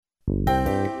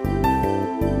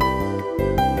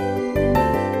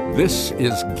This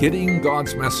is Getting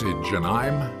God's Message, and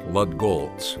I'm Lud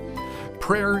Golds.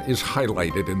 Prayer is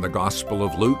highlighted in the Gospel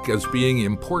of Luke as being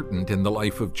important in the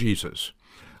life of Jesus.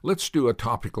 Let's do a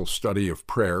topical study of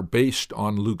prayer based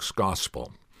on Luke's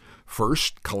Gospel.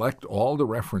 First, collect all the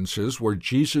references where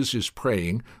Jesus is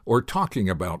praying or talking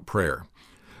about prayer.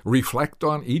 Reflect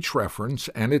on each reference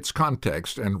and its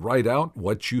context and write out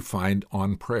what you find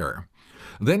on prayer.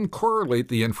 Then correlate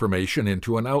the information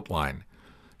into an outline.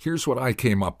 Here's what I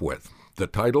came up with. The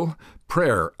title,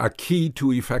 Prayer, a Key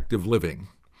to Effective Living.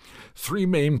 3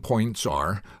 main points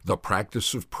are the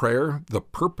practice of prayer, the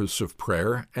purpose of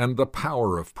prayer, and the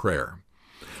power of prayer.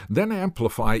 Then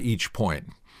amplify each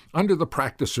point. Under the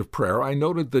practice of prayer, I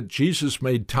noted that Jesus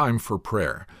made time for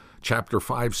prayer. Chapter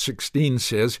 5:16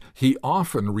 says he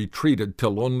often retreated to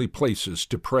lonely places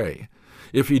to pray.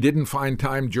 If he didn't find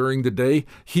time during the day,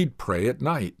 he'd pray at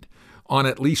night. On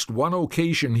at least one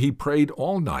occasion, he prayed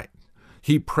all night.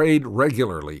 He prayed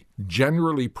regularly,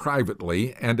 generally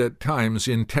privately, and at times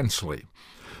intensely.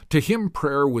 To him,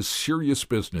 prayer was serious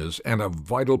business and a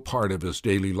vital part of his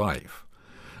daily life.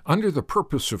 Under the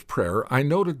purpose of prayer, I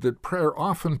noted that prayer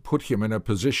often put him in a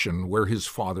position where his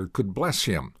Father could bless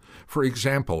him. For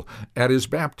example, at his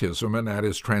baptism and at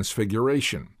his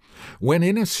transfiguration. When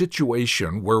in a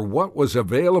situation where what was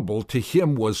available to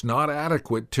him was not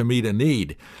adequate to meet a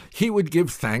need, he would give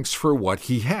thanks for what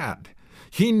he had.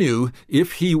 He knew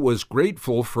if he was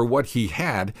grateful for what he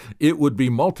had, it would be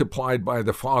multiplied by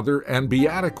the Father and be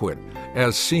adequate,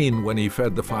 as seen when he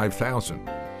fed the 5,000.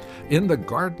 In the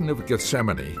Garden of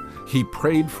Gethsemane, he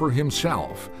prayed for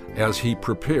himself as he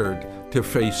prepared to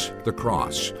face the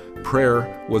cross.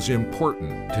 Prayer was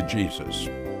important to Jesus.